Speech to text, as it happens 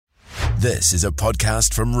This is a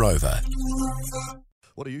podcast from Rover.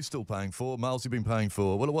 What are you still paying for? Miles, you've been paying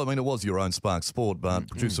for, well, I mean, it was your own Spark Sport, but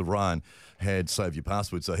producer Ryan had Save Your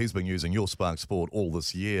Password, so he's been using your Spark Sport all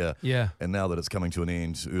this year. Yeah. And now that it's coming to an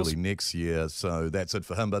end early next year, so that's it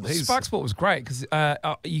for him. But he's... Spark Sport was great because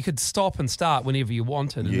you could stop and start whenever you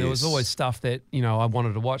wanted, and there was always stuff that I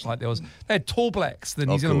wanted to watch. Like they had Tall Blacks, the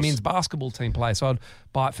New Zealand men's basketball team play, so I'd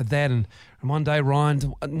buy it for that. And one day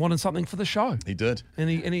Ryan wanted something for the show. He did, and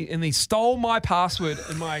he stole my password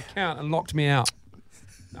in my account and locked me out.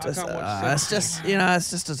 It's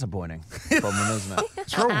just disappointing from him, isn't it?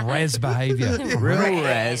 It's real Raz behaviour. Real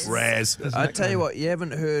Raz. I tell you what, you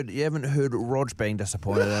haven't heard Rog being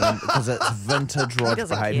disappointed in him because it's vintage Rog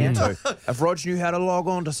behaviour too. If Rog knew how to log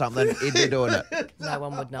on to something, he'd be doing it. No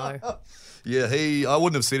one would know. Yeah, I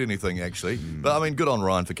wouldn't have said anything actually. But I mean, good on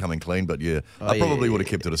Ryan for coming clean, but I probably would have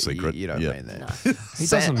kept it a secret. You don't mean that. No. He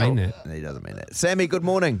doesn't mean that. He doesn't mean that. Sammy, good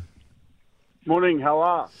morning. Morning, how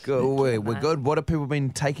are? Good, we're good. What have people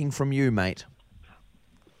been taking from you, mate?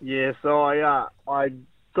 Yeah, so I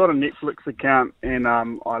got a Netflix account and I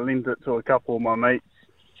lent it to a couple of my mates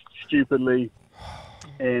stupidly,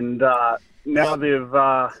 and now they've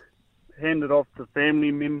handed off to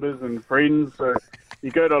family members and friends. So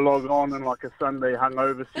you go to log on in like a Sunday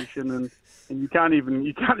hungover session and you can't even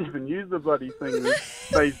use the bloody thing.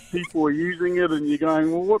 These people are using it, and you're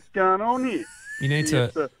going, well, what's going on here? You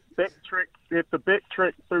have to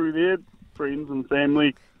backtrack through their friends and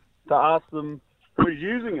family to ask them who's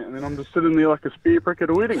using it, and then I'm just sitting there like a spare prick at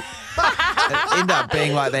a wedding. It end up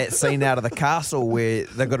being like that scene out of The Castle where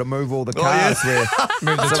they've got to move all the cars.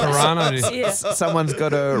 Move the Toronto. Someone's got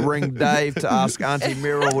to ring Dave to ask Auntie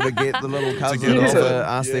Meryl to get the little cousin to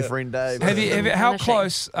ask their friend Dave. Have you, how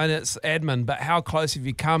close, and it's admin, but how close have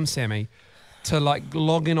you come, Sammy, to like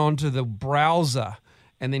logging onto the browser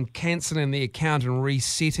and then cancelling the account and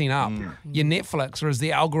resetting up your Netflix, or is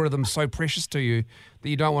the algorithm so precious to you that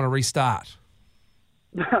you don't want to restart?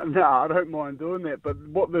 No, I don't mind doing that. But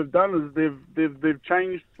what they've done is they've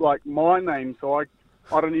changed like my name, so I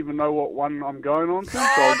don't even know what one I'm going on to. So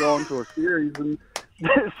I'll go on to a series, and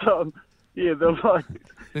they're like.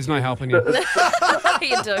 There's no helping you.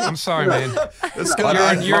 You do. I'm sorry, man.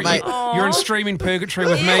 You're in streaming purgatory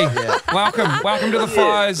with me. Yeah. Welcome to the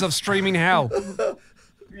fires of streaming hell.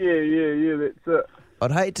 Yeah, that's it.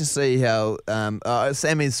 I'd hate to see how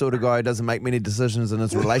Sammy's the sort of guy who doesn't make many decisions in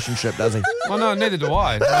his relationship, does he? Well, no, neither do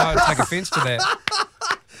I. I take offence to that.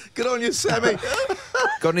 Good on you, Sammy.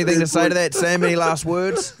 Got anything to say to that, Sam? Any last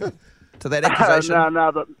words to that accusation?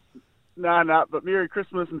 No, but Merry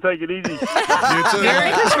Christmas and take it easy. You too.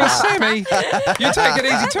 Merry Christmas, Sammy. You take it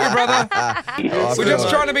easy too, brother. We're just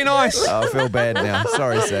trying to be nice. I feel bad now.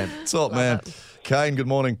 Sorry, Sam. Top man. Kane, good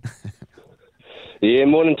morning. Yeah,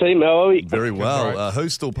 morning team. How are we? Very well.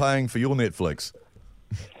 Who's still paying for your Netflix?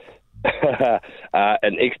 An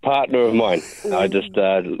ex-partner of mine. We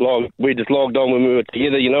just logged on when we were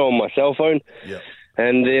together, on my cell phone. Yeah.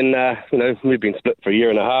 And then, we've been split for a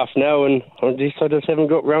year and a half now, and I just haven't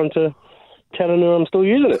got round to telling her I'm still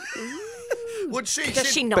using it.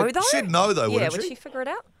 Does she know, though? She'd know, though, Yeah, wouldn't would she figure it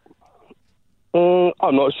out?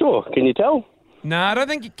 I'm not sure. Can you tell? No, I don't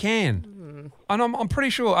think you can. And I'm pretty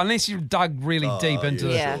sure, unless you dug really deep into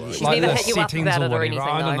She's like never the hit you up settings about or it or whatever. anything,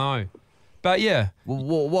 I don't know. But yeah.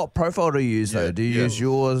 Well, what profile do you use, though? Do you use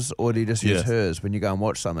yours or do you just use hers when you go and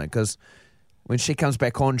watch something? Because when she comes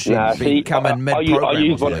back on, she'd be coming mid-program. I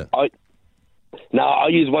use one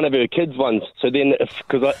of her kids' ones. So then,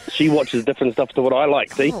 because she watches different stuff to what I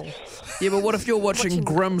like, see? Yeah, but what if you're watching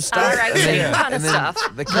grim stuff kind of then stuff.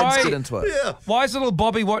 the kids get into it? Yeah. Why is little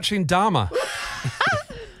Bobby watching Dharma?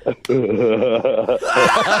 I didn't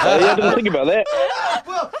think about that.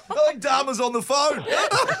 Well, I think Dharma's on the phone.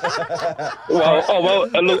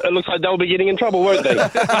 It looks like they'll be getting in trouble, won't they? They're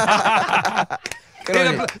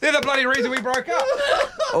the bloody reason we broke up.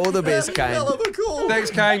 All the best, Kane. Hell of a call. Thanks,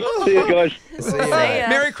 Kane. See you guys. See you, mate.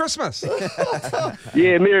 Merry Christmas.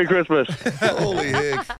 Yeah, Merry Christmas. Holy heck.